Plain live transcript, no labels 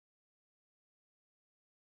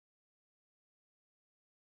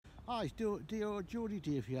Hi, it's Geordie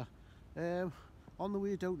Dave here. On the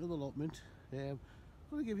way down to the allotment, I'm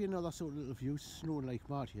going to give you another sort of little view. It's snowing like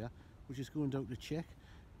mad here. We're just going down to check.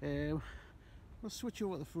 I'll switch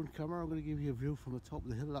over the front camera. I'm going to give you a view from the top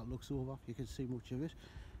of the hill that looks over, if you can see much of it.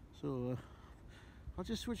 So I'll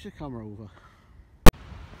just switch the camera over.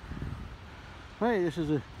 Right, this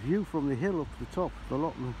is a view from the hill up to the top, the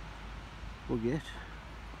allotment we'll get.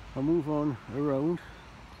 I'll move on around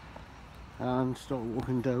and start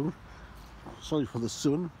walking down. Sorry for the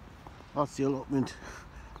sun. That's the allotment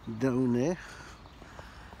down there.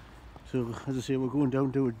 So as I say, we're going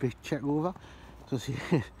down to a big check over. So see,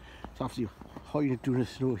 it's absolutely hiding doing the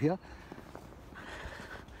snow here.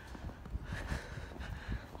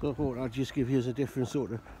 So I thought I'd just give you a different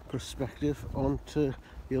sort of perspective onto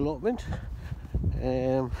the allotment.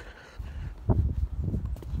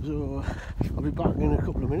 So I'll be back in a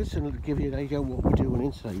couple of minutes and I'll give you an idea of what we're doing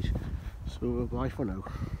inside. So bye for now.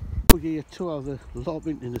 We'll give you a tour of the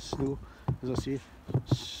allotment in the snow. As I say,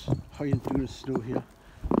 it's hiding through the snow here.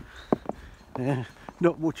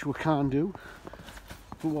 Not much we can do,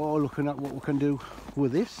 but we're looking at what we can do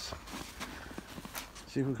with this.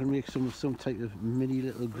 See if we can make some type of mini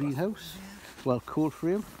little greenhouse, well, cold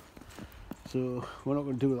frame. So we're not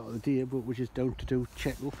going to do that today, but we're just down to do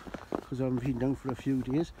check up because I haven't been down for a few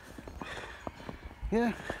days.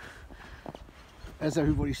 Yeah, as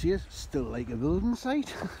everybody says, still like a building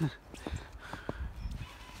site.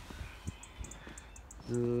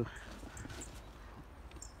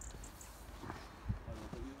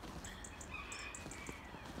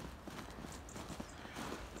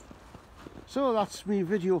 So that's my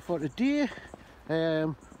video for today.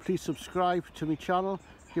 Please subscribe to my channel,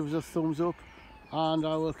 give us a thumbs up, and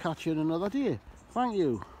I will catch you in another day. Thank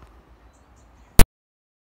you.